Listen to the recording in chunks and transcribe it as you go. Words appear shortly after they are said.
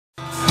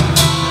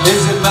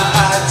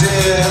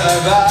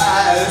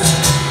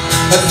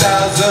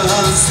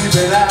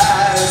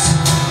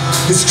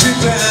It's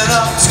creeping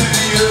up to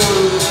you.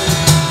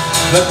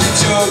 The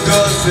Peepshow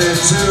Ghosts there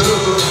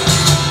too.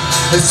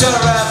 It's a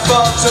right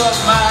fault of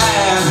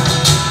mine.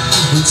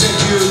 We'll take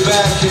you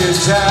back in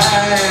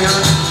time.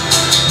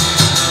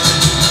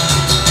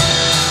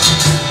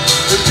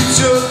 The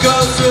Peepshow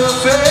Ghosts will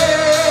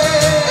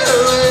fade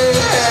away,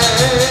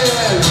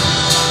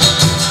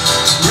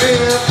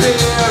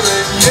 reappear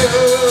in you.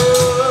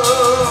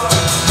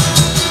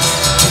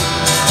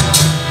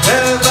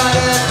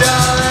 Everybody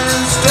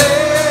darling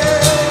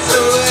stays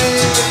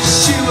away.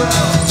 She will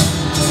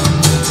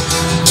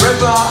break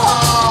my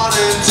heart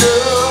in two.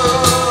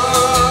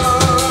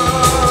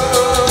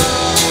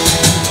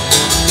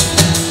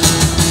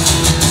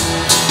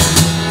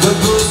 The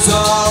boots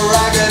are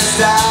ragged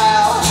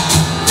style.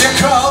 You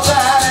call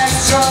that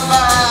extra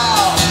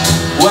mile.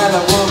 When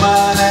a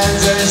woman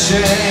ends in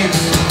shame,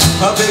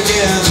 her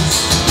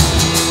begins.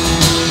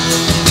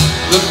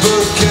 The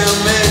boot can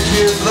make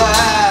you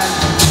blind.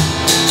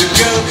 The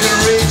girl can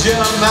read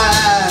your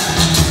mind.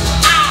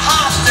 A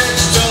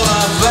hostage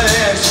stolen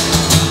flesh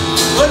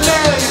will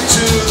nail you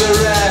to the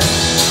rack.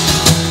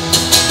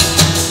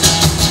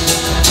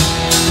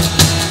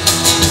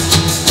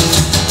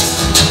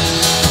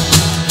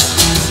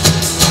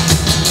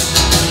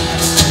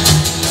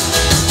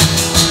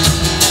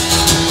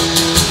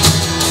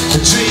 I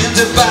dreamed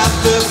about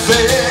the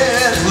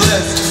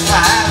faithless. I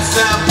had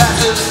some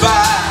passers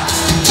by.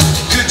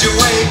 Could you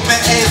wake me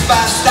if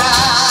I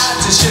start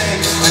to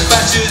shake? If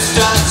I should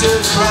start to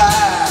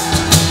cry?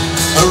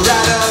 Or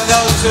write a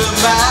note to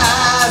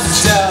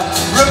myself,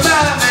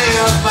 remind me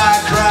of my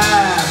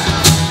crime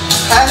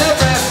and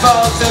every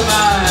fault of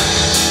mine.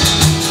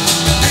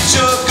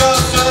 Peepshow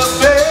Ghosts will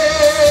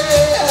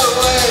fade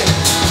away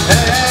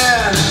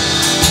and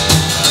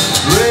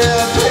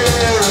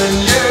reappear in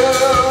you.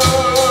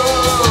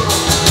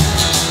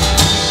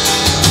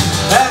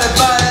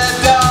 Anybody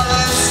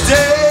darling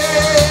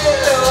stay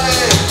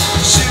away.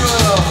 She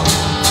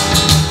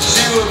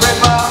will break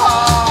my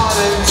heart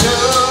in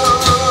two.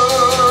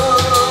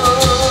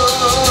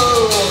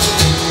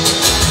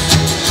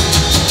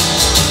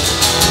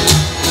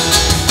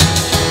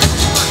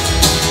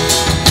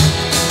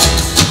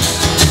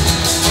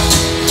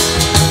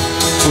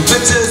 When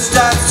bitter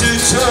starts to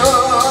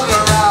turn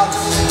around,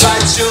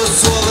 bite your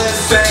swollen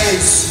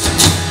face.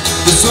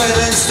 The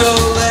swelling,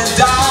 stolen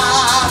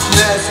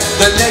darkness,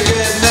 the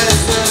nakedness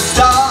and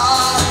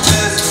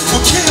starkness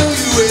will kill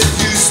you if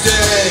you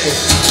stay.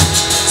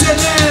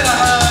 Tonight I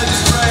heard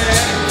you pray.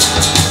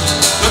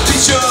 The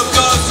Peepshow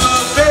Ghosts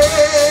will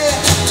fade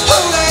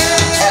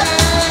away,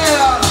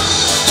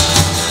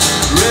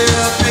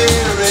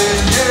 reappear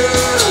in you.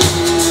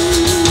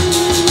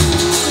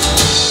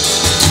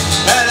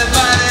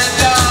 Anybody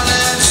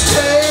darling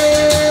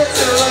stays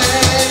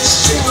away.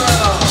 She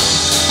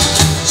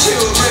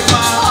will break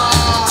my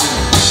heart.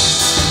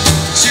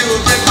 She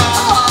will break my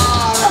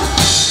heart.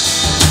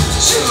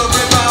 She will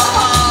break my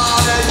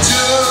heart in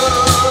two.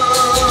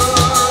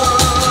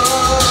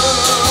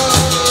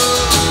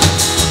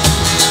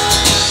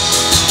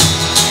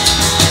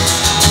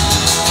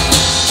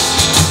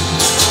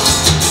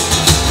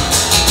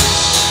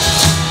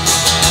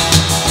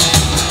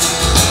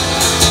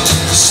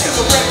 She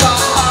will break my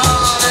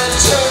heart in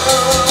two.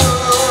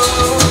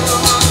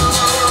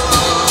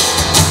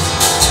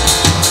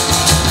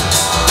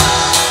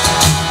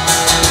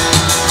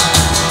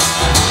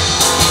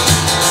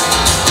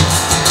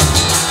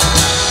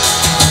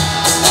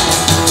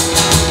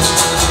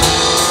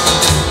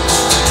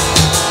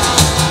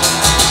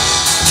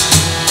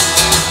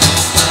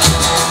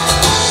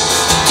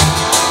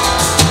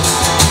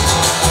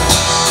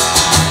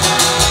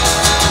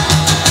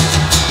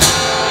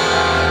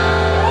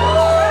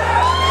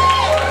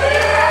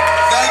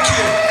 Thank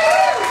you.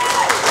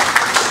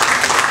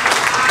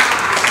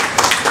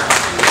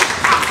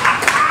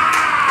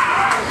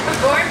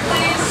 Board,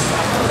 please.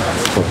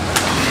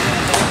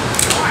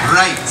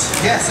 Right.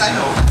 Yes, I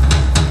know.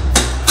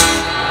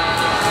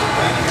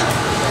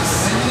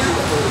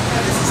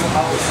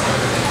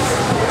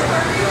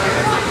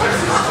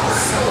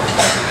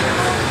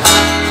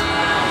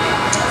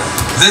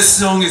 This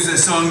song is a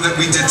song that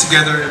we did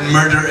together in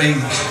Murder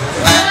Inc.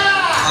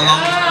 a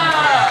long time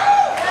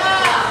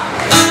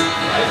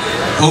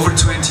ago. Over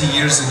 20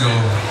 years ago,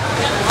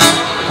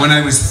 when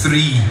I was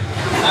 3.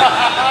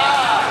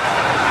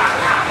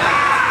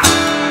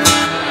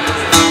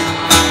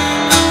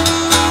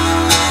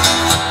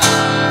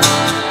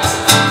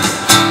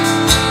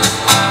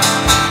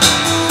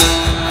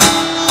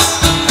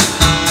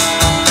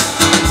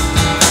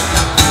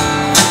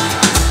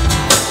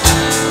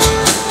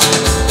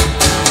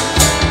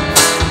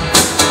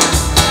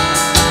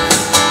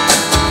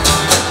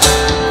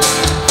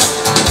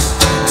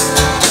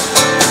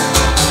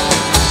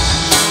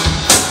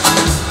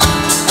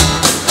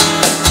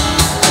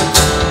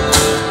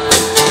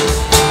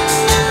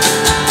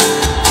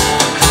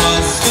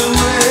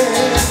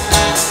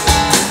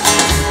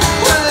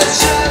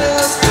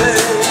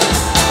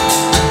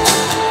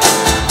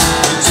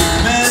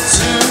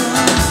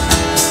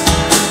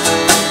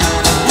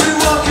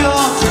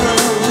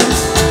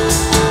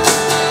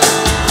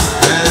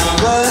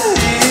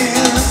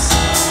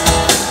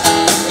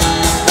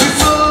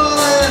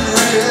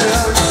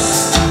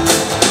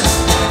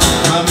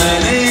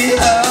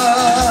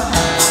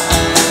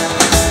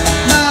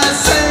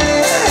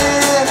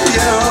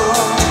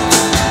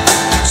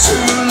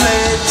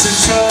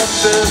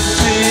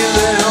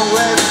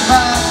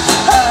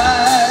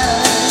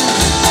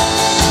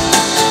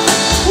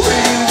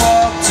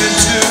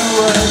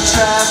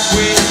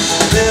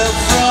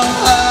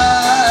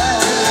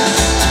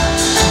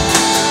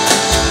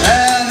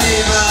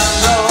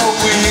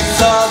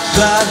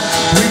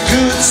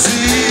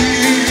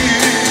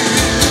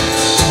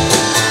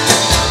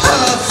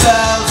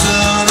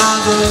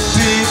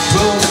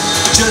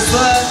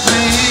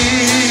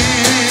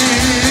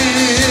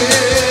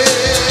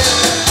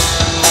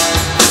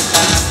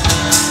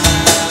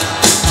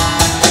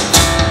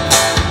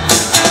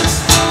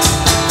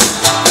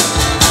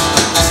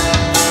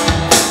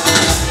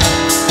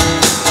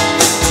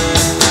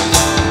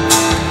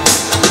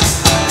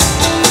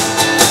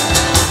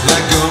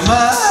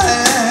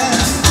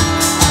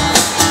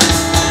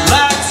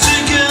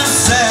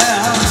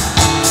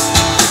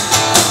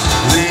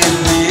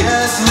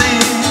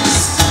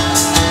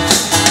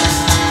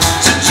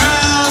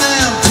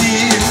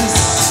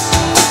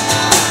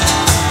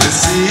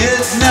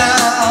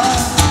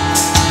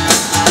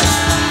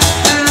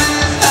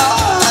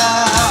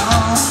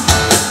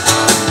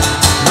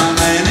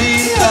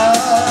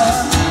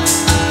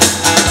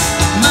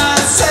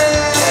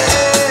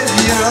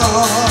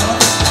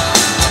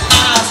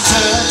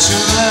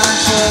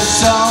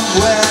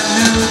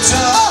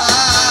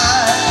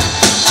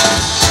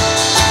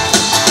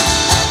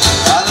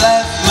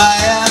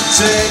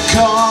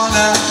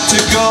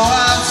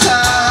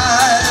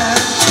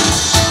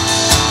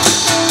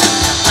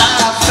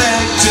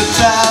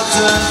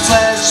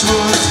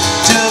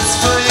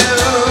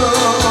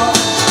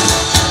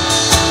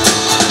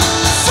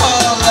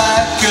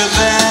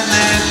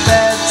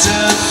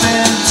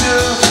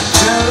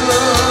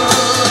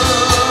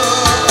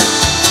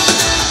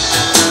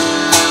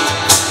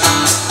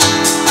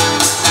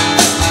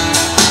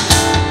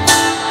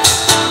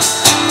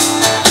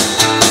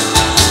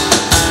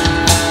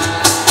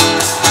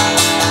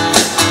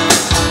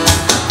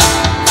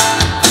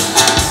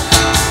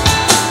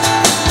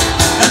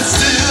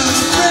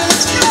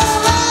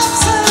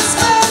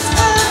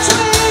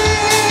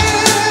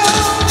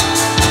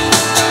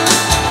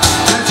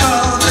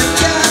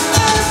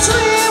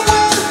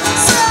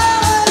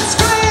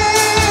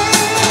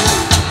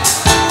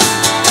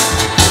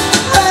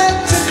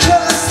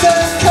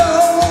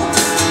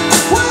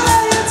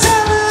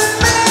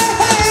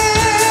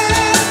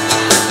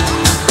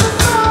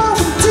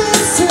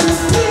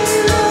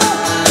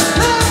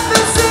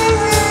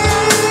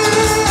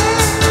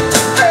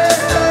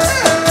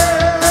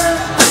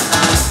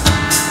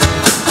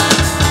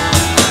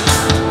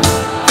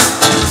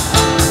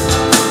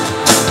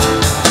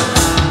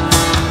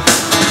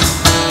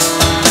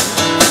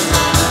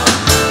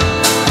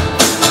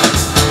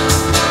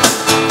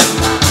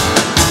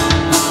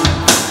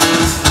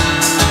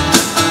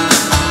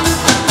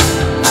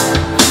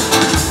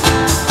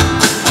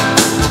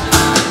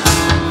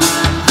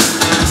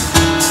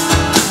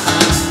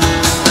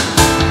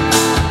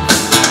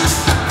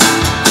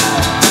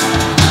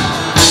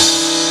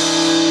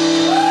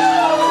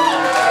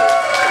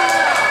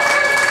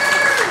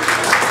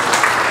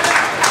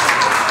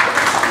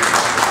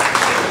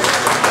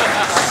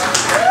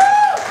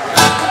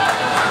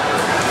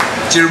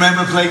 Do you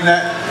remember playing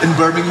that in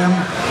Birmingham?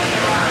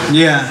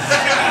 Yeah.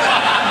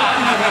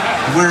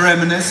 We're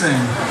reminiscing.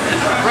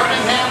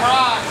 Birmingham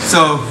rocks.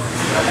 So,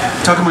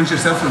 talk amongst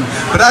yourself.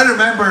 But I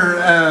remember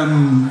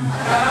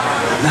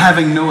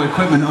having no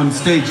equipment on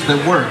stage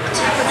that worked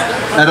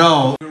at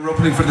all. We were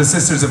opening for the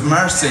Sisters of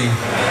Mercy.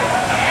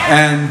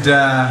 And,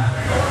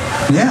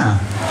 yeah.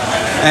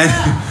 And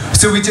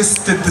so we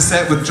just did the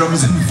set with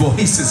drums and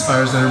voice, as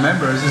far as I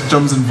remember. It was just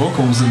drums and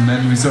vocals, and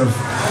then we sort of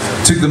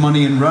took the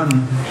money and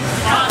run.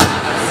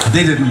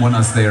 They didn't want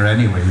us there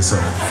anyway, so.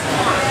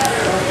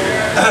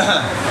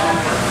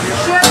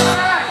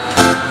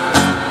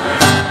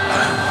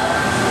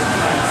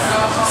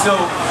 So,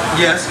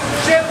 yes?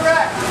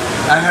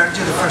 I heard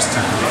you the first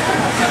time.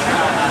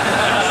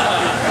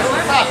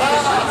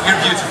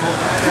 You're beautiful.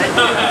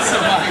 So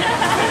am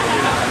I.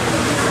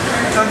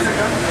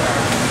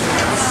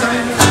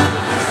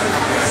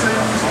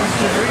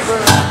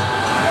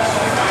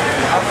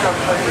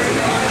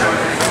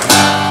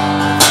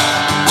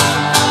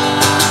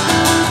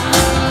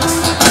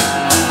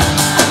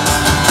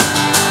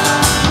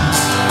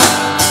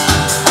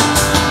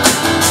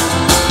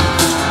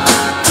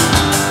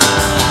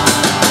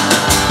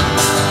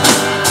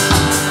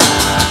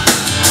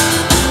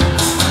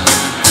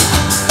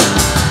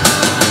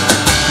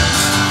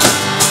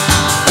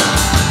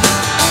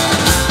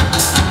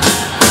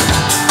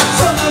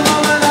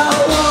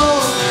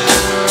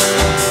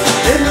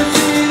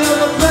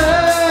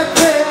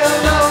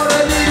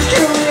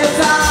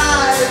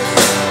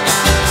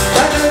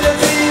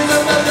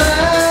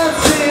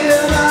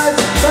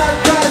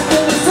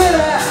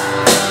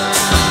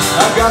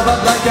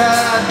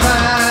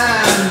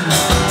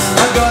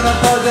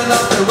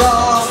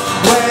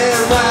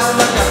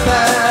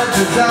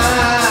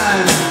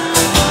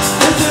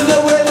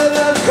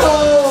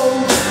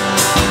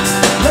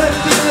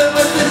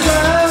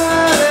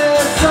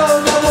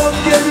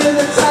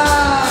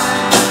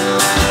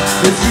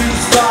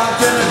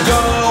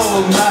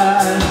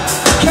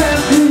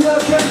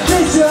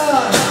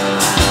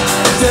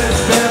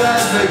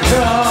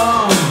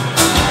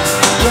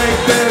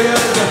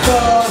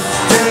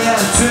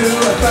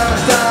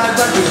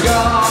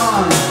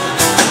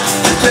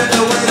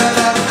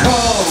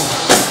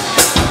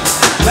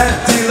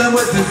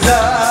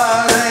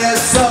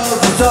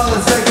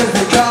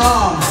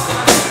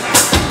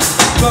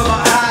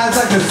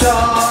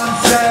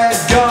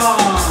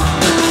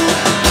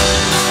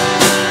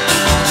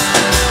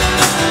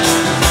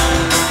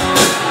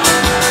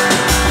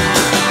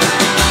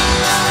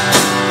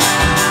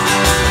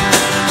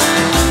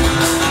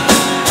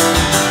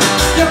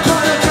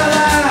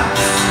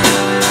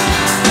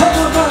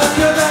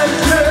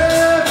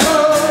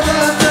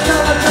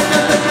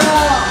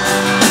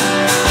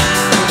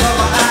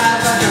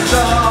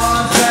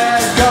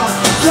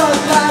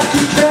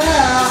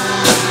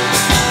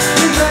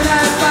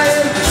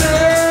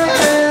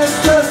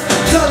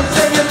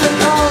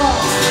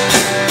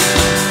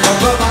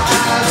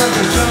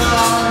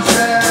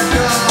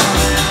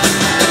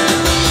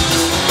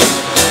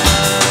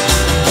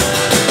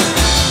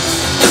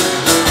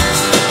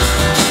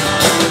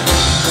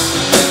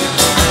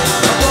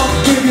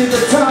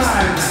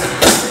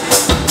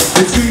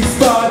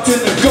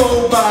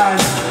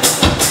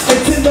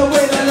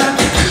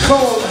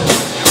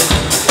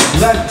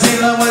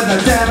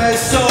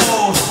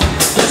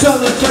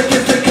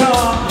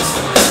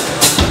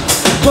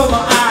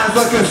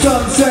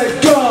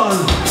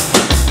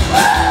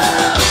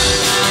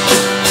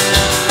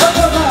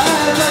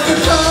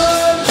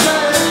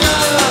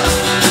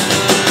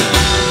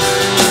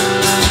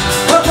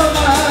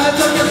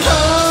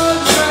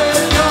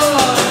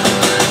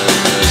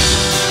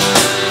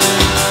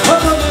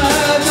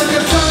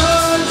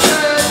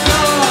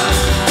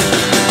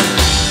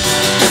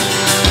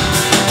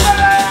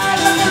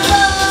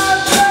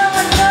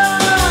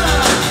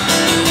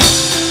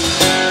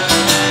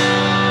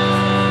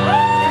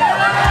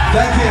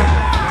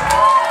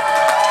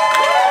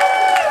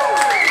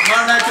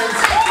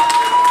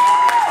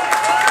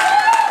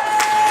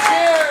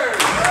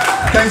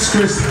 Thanks,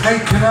 Chris. Hey,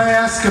 can I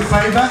ask a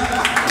favour?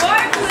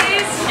 What,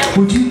 please?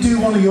 Would you do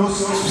one of your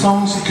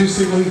songs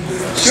acoustically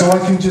so I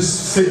can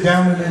just sit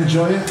down and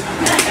enjoy it?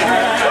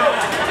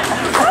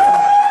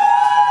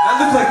 That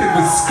looked like it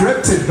was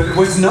scripted, but it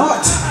was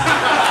not.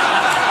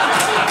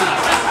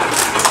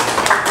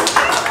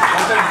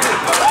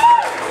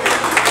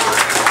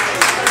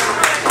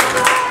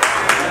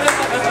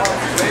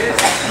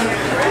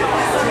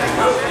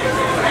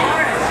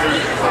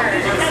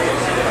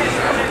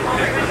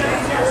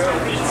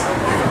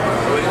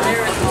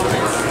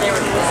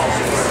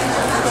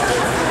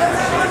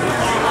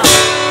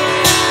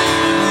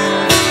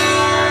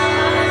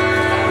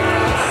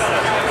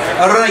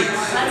 All right.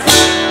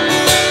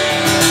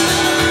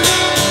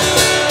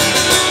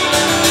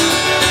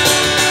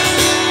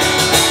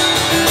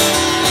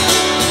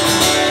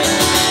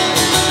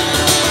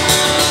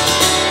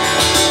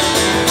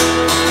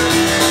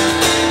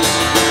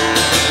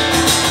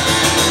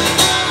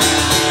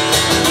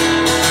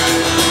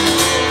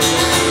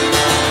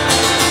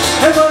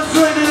 Everyone's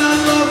raining on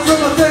love from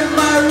within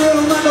my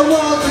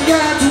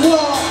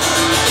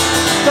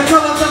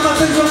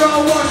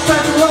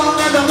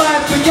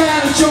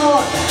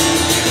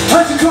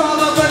What you call